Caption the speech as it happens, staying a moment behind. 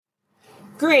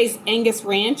Gray's Angus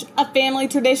Ranch, a family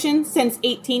tradition since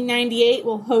 1898,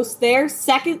 will host their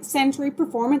second century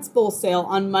performance bull sale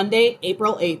on Monday,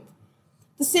 April 8th.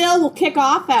 The sale will kick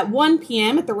off at 1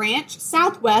 p.m. at the ranch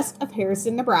southwest of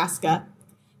Harrison, Nebraska.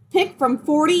 Pick from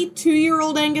 40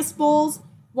 two-year-old Angus bulls,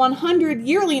 100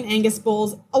 yearling Angus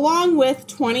bulls, along with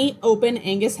 20 open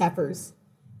Angus heifers.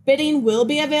 Bidding will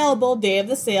be available day of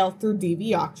the sale through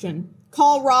DV Auction.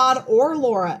 Call Rod or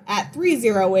Laura at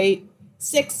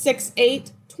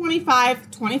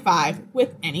 308-668-2525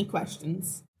 with any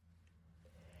questions.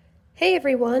 Hey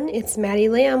everyone, it's Maddie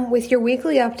Lamb with your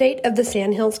weekly update of the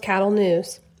Sandhills Cattle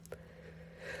News.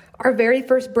 Our very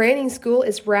first branding school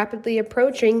is rapidly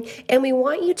approaching, and we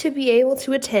want you to be able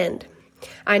to attend.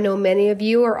 I know many of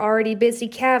you are already busy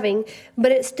calving,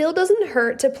 but it still doesn't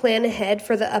hurt to plan ahead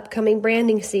for the upcoming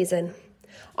branding season.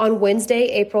 On Wednesday,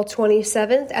 April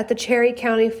 27th at the Cherry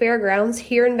County Fairgrounds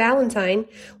here in Valentine,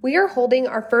 we are holding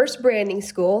our first branding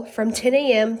school from 10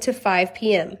 a.m. to 5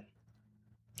 p.m.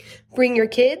 Bring your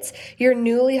kids, your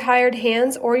newly hired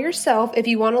hands, or yourself if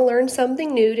you want to learn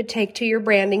something new to take to your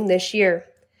branding this year.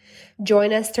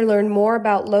 Join us to learn more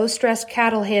about low-stress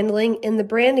cattle handling in the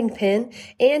branding pen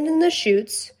and in the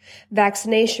chutes,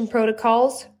 vaccination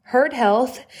protocols, herd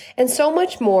health, and so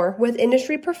much more with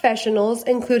industry professionals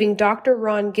including Dr.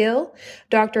 Ron Gill,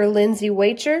 Dr. Lindsay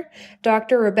Wacher,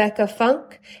 Dr. Rebecca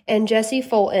Funk, and Jesse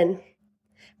Fulton.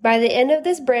 By the end of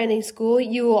this branding school,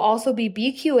 you will also be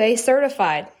BQA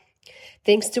certified.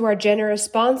 Thanks to our generous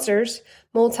sponsors,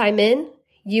 Multimin,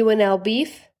 UNL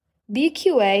Beef,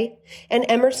 BQA, and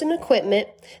Emerson Equipment,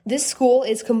 this school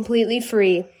is completely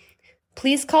free.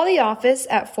 Please call the office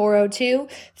at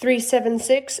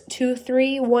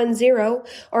 402-376-2310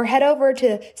 or head over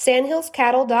to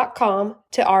sandhillscattle.com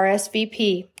to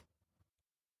RSVP.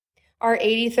 Our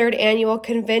 83rd annual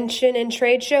convention and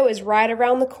trade show is right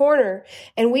around the corner,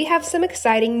 and we have some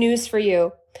exciting news for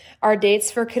you. Our dates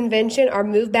for convention are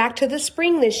moved back to the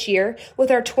spring this year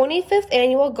with our 25th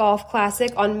annual Golf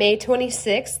Classic on May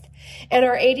 26th and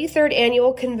our 83rd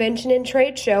annual convention and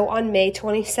trade show on May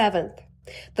 27th.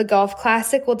 The Golf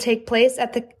Classic will take place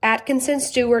at the Atkinson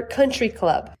Stewart Country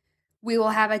Club. We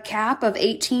will have a cap of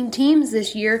 18 teams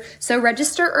this year, so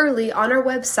register early on our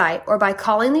website or by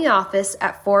calling the office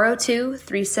at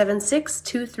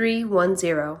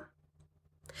 402-376-2310.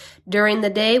 During the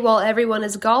day, while everyone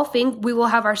is golfing, we will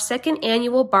have our second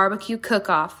annual barbecue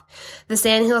cook-off. The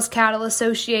Sandhills Cattle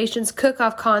Association's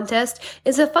cook-off contest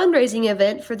is a fundraising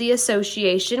event for the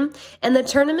association, and the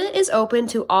tournament is open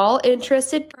to all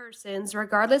interested persons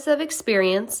regardless of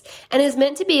experience and is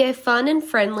meant to be a fun and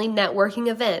friendly networking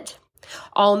event.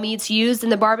 All meats used in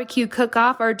the barbecue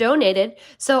cook-off are donated,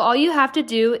 so all you have to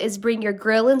do is bring your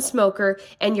grill and smoker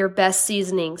and your best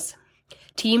seasonings.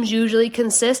 Teams usually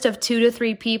consist of 2 to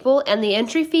 3 people, and the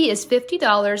entry fee is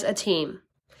 $50 a team.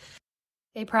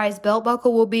 A prize belt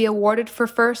buckle will be awarded for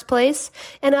first place,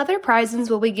 and other prizes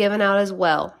will be given out as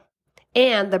well.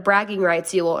 And the bragging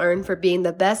rights you will earn for being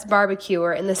the best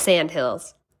barbecuer in the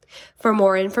Sandhills. For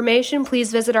more information,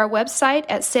 please visit our website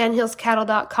at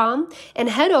sandhillscattle.com and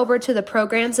head over to the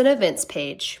Programs and Events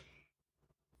page.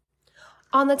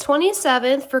 On the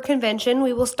 27th for convention,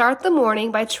 we will start the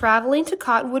morning by traveling to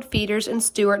Cottonwood Feeders in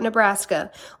Stewart,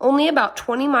 Nebraska, only about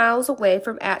 20 miles away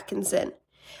from Atkinson.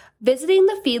 Visiting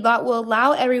the feedlot will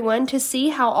allow everyone to see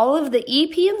how all of the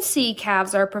EP&C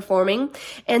calves are performing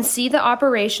and see the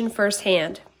operation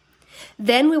firsthand.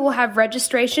 Then we will have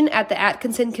registration at the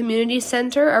Atkinson Community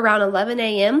Center around 11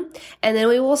 a.m., and then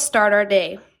we will start our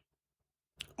day.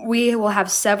 We will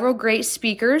have several great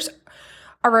speakers,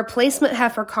 a replacement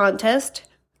heifer contest,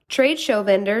 trade show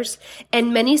vendors,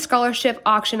 and many scholarship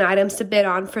auction items to bid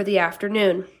on for the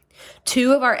afternoon.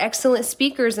 2 of our excellent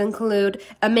speakers include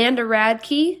Amanda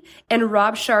Radke and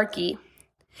Rob Sharkey.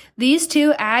 These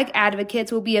 2 ag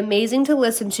advocates will be amazing to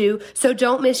listen to, so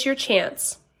don't miss your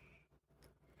chance.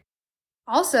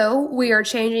 Also, we are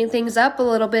changing things up a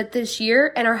little bit this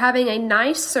year and are having a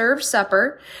nice served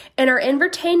supper, and our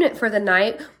entertainment for the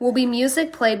night will be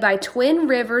music played by Twin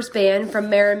Rivers Band from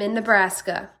Merriman,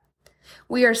 Nebraska.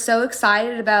 We are so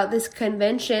excited about this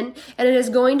convention, and it is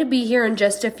going to be here in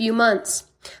just a few months.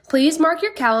 Please mark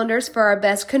your calendars for our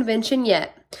best convention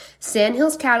yet.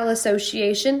 Sandhills Cattle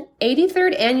Association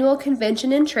 83rd Annual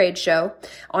Convention and Trade Show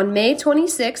on May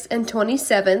 26th and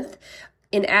 27th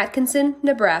in Atkinson,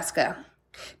 Nebraska.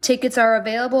 Tickets are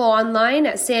available online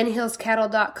at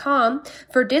sandhillscattle.com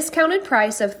for a discounted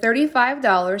price of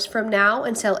 $35 from now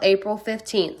until April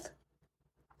 15th.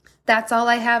 That's all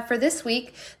I have for this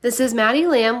week. This is Maddie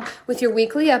Lamb with your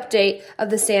weekly update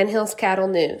of the Sandhills Cattle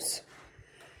News.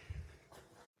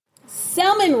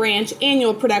 Selman Ranch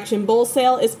Annual Production Bull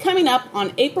Sale is coming up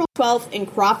on April 12th in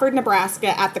Crawford,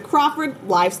 Nebraska at the Crawford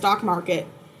Livestock Market.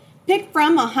 Pick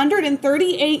from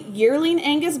 138 yearling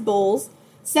Angus bulls,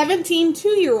 17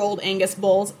 two-year-old Angus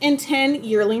bulls, and 10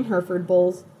 yearling Hereford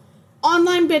bulls.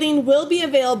 Online bidding will be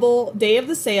available day of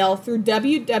the sale through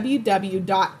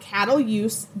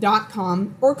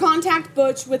www.cattleuse.com or contact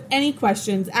Butch with any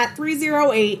questions at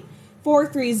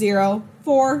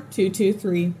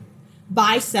 308-430-4223.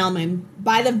 Buy Selman.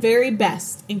 Buy the very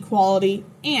best in quality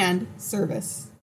and service.